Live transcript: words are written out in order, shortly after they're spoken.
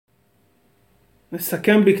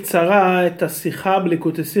נסכם בקצרה את השיחה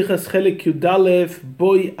בליקוטי שיחס חלק י"א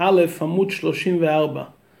בוי א' עמוד 34.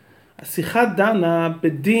 השיחה דנה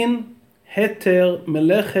בדין היתר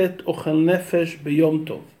מלאכת אוכל נפש ביום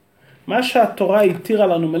טוב. מה שהתורה התירה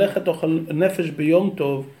לנו מלאכת אוכל נפש ביום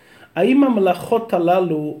טוב, האם המלאכות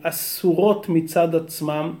הללו אסורות מצד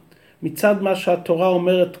עצמם, מצד מה שהתורה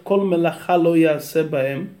אומרת כל מלאכה לא יעשה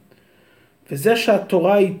בהם, וזה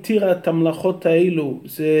שהתורה התירה את המלאכות האלו,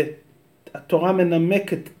 זה התורה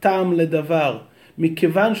מנמקת טעם לדבר,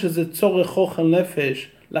 מכיוון שזה צורך אוכל נפש,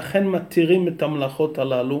 לכן מתירים את המלאכות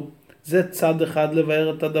הללו. זה צד אחד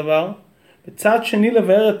לבאר את הדבר. וצד שני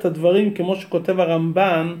לבאר את הדברים, כמו שכותב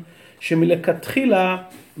הרמב"ן, שמלכתחילה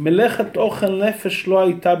מלאכת אוכל נפש לא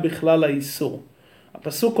הייתה בכלל האיסור.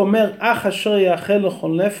 הפסוק אומר, אך אשר יאכל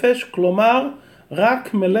לאכול נפש, כלומר,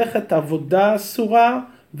 רק מלאכת עבודה אסורה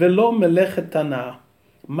ולא מלאכת הנאה.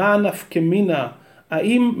 מה הנפקמינה?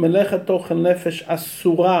 האם מלאכת אוכל נפש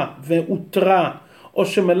אסורה והותרה, או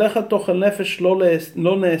שמלאכת אוכל נפש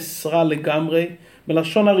לא נאסרה לגמרי?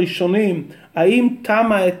 בלשון הראשונים, האם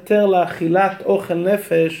טעם ההיתר לאכילת אוכל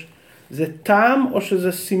נפש זה טעם או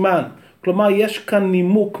שזה סימן? כלומר, יש כאן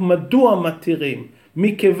נימוק מדוע מתירים,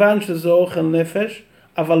 מכיוון שזה אוכל נפש,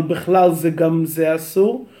 אבל בכלל זה גם זה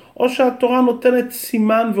אסור, או שהתורה נותנת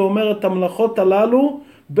סימן ואומרת המלאכות הללו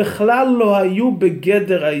בכלל לא היו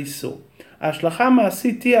בגדר האיסור. ההשלכה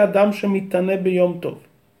המעשית היא האדם שמתענה ביום טוב.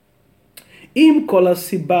 אם כל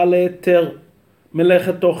הסיבה להיתר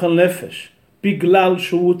מלאכת אוכל נפש, בגלל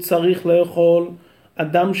שהוא צריך לאכול,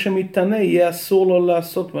 אדם שמתענה יהיה אסור לו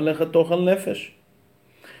לעשות מלאכת אוכל נפש.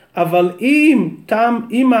 אבל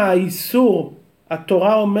אם האיסור,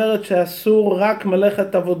 התורה אומרת שאסור רק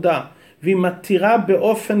מלאכת עבודה, והיא מתירה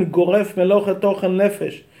באופן גורף מלאכת אוכל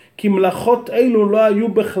נפש, כי מלאכות אלו לא היו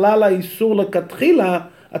בכלל האיסור לכתחילה,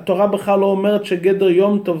 התורה בכלל לא אומרת שגדר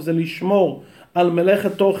יום טוב זה לשמור על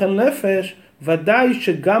מלאכת אוכל נפש, ודאי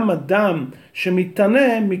שגם אדם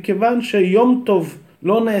שמתענה, מכיוון שיום טוב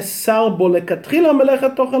לא נאסר בו לכתחילה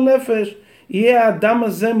מלאכת אוכל נפש, יהיה האדם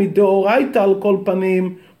הזה מדאורייתא על כל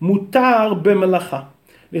פנים מותר במלאכה.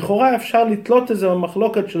 לכאורה אפשר לתלות את זה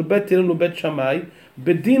במחלוקת של בית הלל ובית שמאי,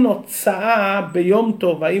 בדין הוצאה ביום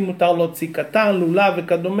טוב, האם מותר להוציא קטן, לולב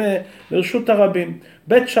וכדומה, לרשות הרבים.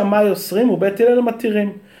 בית שמאי אוסרים ובית הלל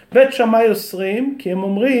מתירים. בית שמאי אוסרים כי הם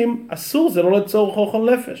אומרים אסור, זה לא לצורך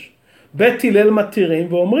אוכל נפש. בית הלל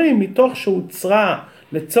מתירים ואומרים מתוך שהוצרה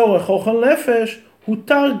לצורך אוכל נפש,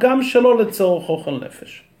 הותר גם שלא לצורך אוכל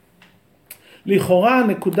נפש. לכאורה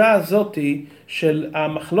הנקודה הזאת של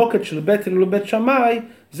המחלוקת של בית הלל ובית שמאי,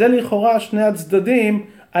 זה לכאורה שני הצדדים,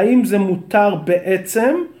 האם זה מותר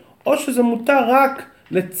בעצם, או שזה מותר רק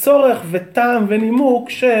לצורך וטעם ונימוק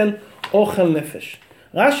של אוכל נפש.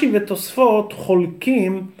 רש"י ותוספות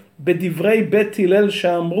חולקים בדברי בית הלל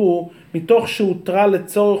שאמרו, מתוך שהותרה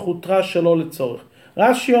לצורך, הותרה שלא לצורך.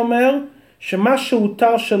 רש"י אומר שמה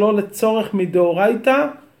שהותר שלא לצורך מדאורייתא,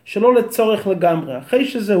 שלא לצורך לגמרי. אחרי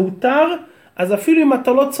שזה הותר, אז אפילו אם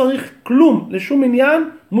אתה לא צריך כלום, לשום עניין,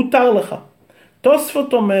 מותר לך.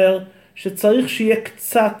 תוספות אומר שצריך שיהיה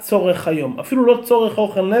קצת צורך היום. אפילו לא צורך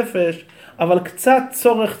אוכל נפש, אבל קצת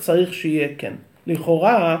צורך צריך שיהיה כן.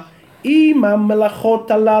 לכאורה, אם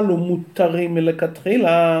המלאכות הללו מותרים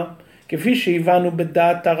מלכתחילה, כפי שהבנו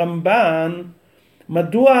בדעת הרמב"ן,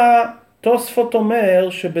 מדוע תוספות אומר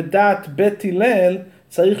שבדעת בית הלל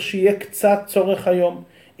צריך שיהיה קצת צורך היום?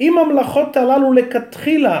 אם המלאכות הללו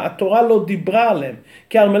לכתחילה התורה לא דיברה עליהם,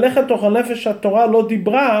 כי על מלאכת אוכל נפש התורה לא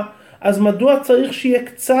דיברה, אז מדוע צריך שיהיה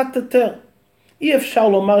קצת יותר? אי אפשר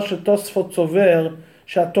לומר שתוספות סובר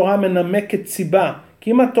שהתורה מנמקת סיבה,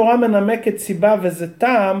 כי אם התורה מנמקת סיבה וזה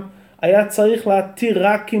טעם, היה צריך להתיר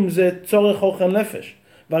רק אם זה צורך אוכל נפש.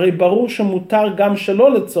 והרי ברור שמותר גם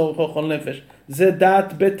שלא לצורך אוכל נפש, זה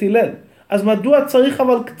דעת בית הלל. אז מדוע צריך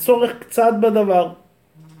אבל צורך קצת בדבר?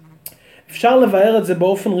 אפשר לבאר את זה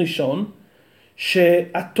באופן ראשון,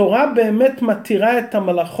 שהתורה באמת מתירה את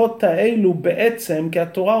המלאכות האלו בעצם, כי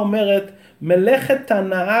התורה אומרת, מלאכת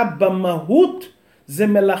הנאה במהות זה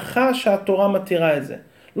מלאכה שהתורה מתירה את זה.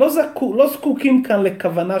 לא זקוקים כאן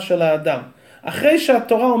לכוונה של האדם. אחרי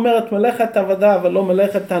שהתורה אומרת מלאכת עבודה ולא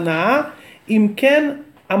מלאכת הנאה, אם כן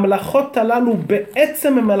המלאכות הללו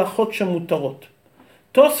בעצם הן מלאכות שמותרות.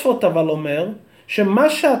 תוספות אבל אומר, שמה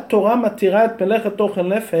שהתורה מתירה את מלאכת אוכל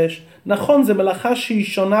נפש, נכון, זה מלאכה שהיא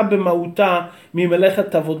שונה במהותה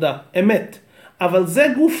ממלאכת עבודה, אמת. אבל זה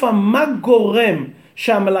גופה, מה גורם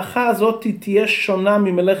שהמלאכה הזאת תהיה שונה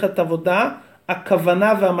ממלאכת עבודה?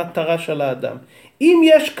 הכוונה והמטרה של האדם. אם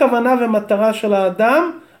יש כוונה ומטרה של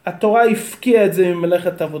האדם, התורה הפקיעה את זה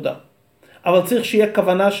ממלאכת עבודה. אבל צריך שיהיה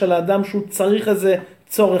כוונה של האדם שהוא צריך איזה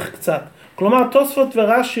צורך קצת. כלומר, תוספות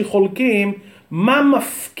ורש"י חולקים מה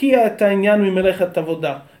מפקיע את העניין ממלאכת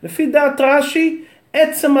עבודה. לפי דעת רש"י,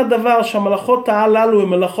 עצם הדבר שהמלאכות הללו הן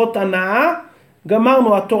מלאכות הנאה,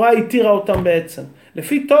 גמרנו, התורה התירה אותם בעצם.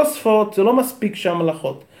 לפי תוספות זה לא מספיק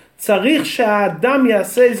שהמלאכות. צריך שהאדם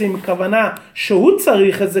יעשה איזה עם כוונה שהוא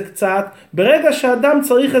צריך איזה קצת, ברגע שהאדם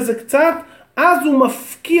צריך איזה קצת, אז הוא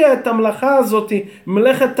מפקיע את המלאכה הזאת,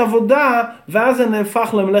 מלאכת עבודה, ואז זה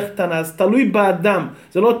נהפך למלאכת הנאה. אז תלוי באדם,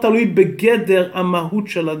 זה לא תלוי בגדר המהות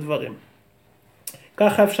של הדברים.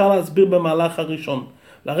 ככה אפשר להסביר במהלך הראשון.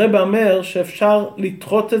 הרב אומר שאפשר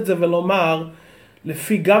לדחות את זה ולומר,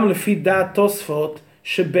 גם לפי דעת תוספות,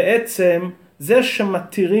 שבעצם זה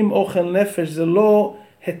שמתירים אוכל נפש זה לא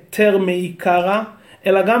היתר מעיקרה,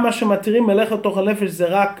 אלא גם מה שמתירים מלאכת אוכל נפש זה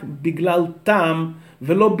רק בגלל טעם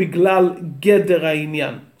ולא בגלל גדר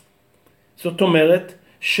העניין. זאת אומרת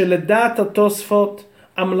שלדעת התוספות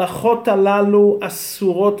המלאכות הללו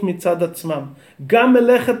אסורות מצד עצמם. גם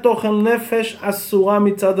מלאכת אוכל נפש אסורה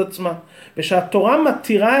מצד עצמה. ושהתורה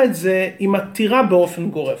מתירה את זה, היא מתירה באופן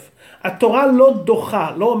גורף. התורה לא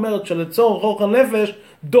דוחה, לא אומרת שלצורך אוכל נפש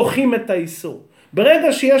דוחים את האיסור.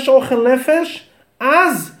 ברגע שיש אוכל נפש,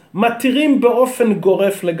 אז מתירים באופן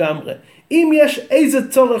גורף לגמרי. אם יש איזה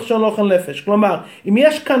צורך של אוכל נפש, כלומר, אם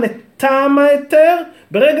יש כאן את טעם ההיתר,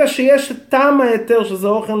 ברגע שיש את טעם ההיתר שזה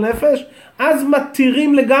אוכל נפש, אז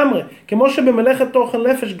מתירים לגמרי. כמו שבמלאכת אוכל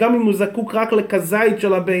נפש, גם אם הוא זקוק רק לכזית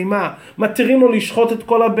של הבהמה, מתירים לו לשחוט את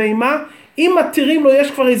כל הבהמה, אם מתירים לו,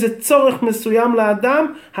 יש כבר איזה צורך מסוים לאדם,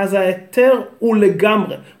 אז ההיתר הוא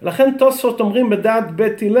לגמרי. לכן תוספות אומרים בדעת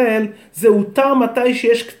בית הלל, זה הותר מתי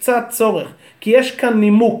שיש קצת צורך. כי יש כאן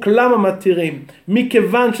נימוק, למה מתירים?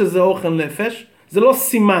 מכיוון שזה אוכל נפש, זה לא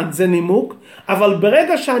סימן, זה נימוק, אבל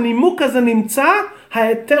ברגע שהנימוק הזה נמצא,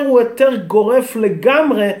 ההיתר הוא היתר גורף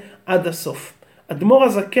לגמרי עד הסוף. אדמו"ר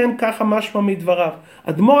הזקן ככה משמע מדבריו.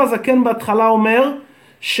 אדמו"ר הזקן בהתחלה אומר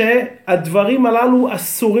שהדברים הללו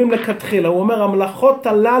אסורים לכתחילה. הוא אומר המלאכות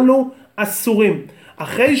הללו אסורים.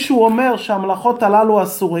 אחרי שהוא אומר שהמלאכות הללו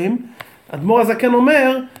אסורים, אדמו"ר הזקן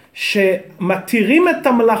אומר שמתירים את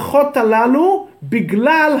המלאכות הללו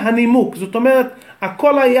בגלל הנימוק. זאת אומרת,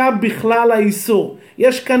 הכל היה בכלל האיסור.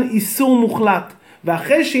 יש כאן איסור מוחלט.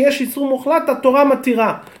 ואחרי שיש איסור מוחלט, התורה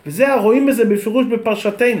מתירה. וזה רואים בזה בפירוש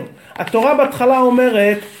בפרשתנו. התורה בהתחלה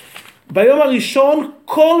אומרת, ביום הראשון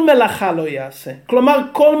כל מלאכה לא יעשה. כלומר,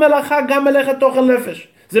 כל מלאכה גם מלאכת אוכל נפש.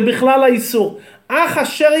 זה בכלל האיסור. אך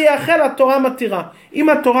אשר יאכל התורה מתירה. אם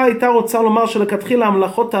התורה הייתה רוצה לומר שלכתחילה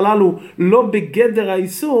המלאכות הללו לא בגדר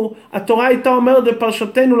האיסור, התורה הייתה אומרת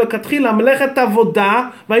בפרשתנו לכתחילה מלאכת עבודה,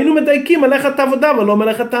 והיינו מדייקים מלאכת עבודה ולא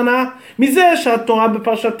מלאכת הנאה. מזה שהתורה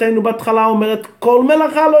בפרשתנו בהתחלה אומרת כל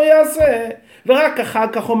מלאכה לא יעשה, ורק אחר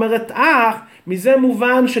כך אומרת אך, מזה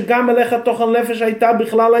מובן שגם מלאכת אוכל נפש הייתה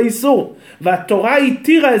בכלל האיסור. והתורה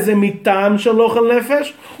התירה איזה מטעם של אוכל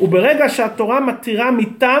נפש, וברגע שהתורה מתירה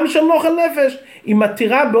מטעם של אוכל נפש, היא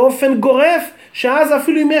מתירה באופן גורף, שאז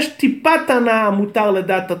אפילו אם יש טיפת הנאה מותר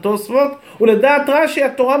לדעת התוספות, ולדעת רש"י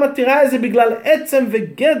התורה מתירה איזה בגלל עצם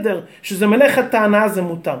וגדר, שזה מלאכת ההנאה זה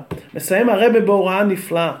מותר. מסיים הרב בהוראה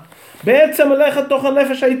נפלאה. בעצם מלאכת אוכל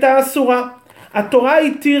נפש הייתה אסורה. התורה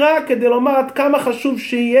התירה כדי לומר עד כמה חשוב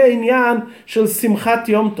שיהיה עניין של שמחת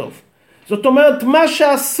יום טוב. זאת אומרת, מה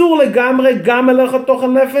שאסור לגמרי, גם מלאכת אוכל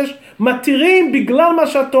נפש, מתירים בגלל מה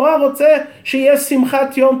שהתורה רוצה שיהיה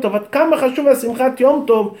שמחת יום טוב. עד כמה חשוב השמחת יום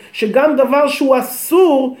טוב, שגם דבר שהוא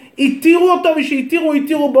אסור, התירו אותו,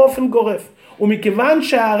 ושהתירו באופן גורף. ומכיוון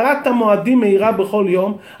שהערת המועדים מהירה בכל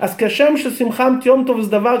יום, אז כשם ששמחת יום טוב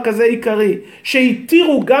זה דבר כזה עיקרי,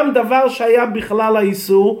 שהתירו גם דבר שהיה בכלל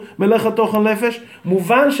האיסור, מלאכת אוכל נפש,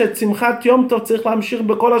 מובן שאת שמחת יום טוב צריך להמשיך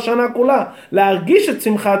בכל השנה כולה, להרגיש את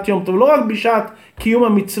שמחת יום טוב, לא רק בשעת קיום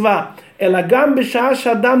המצווה, אלא גם בשעה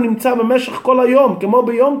שאדם נמצא במשך כל היום, כמו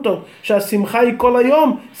ביום טוב, שהשמחה היא כל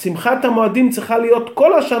היום, שמחת המועדים צריכה להיות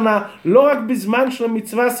כל השנה, לא רק בזמן של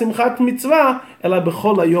מצווה, שמחת מצווה, אלא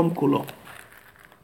בכל היום כולו.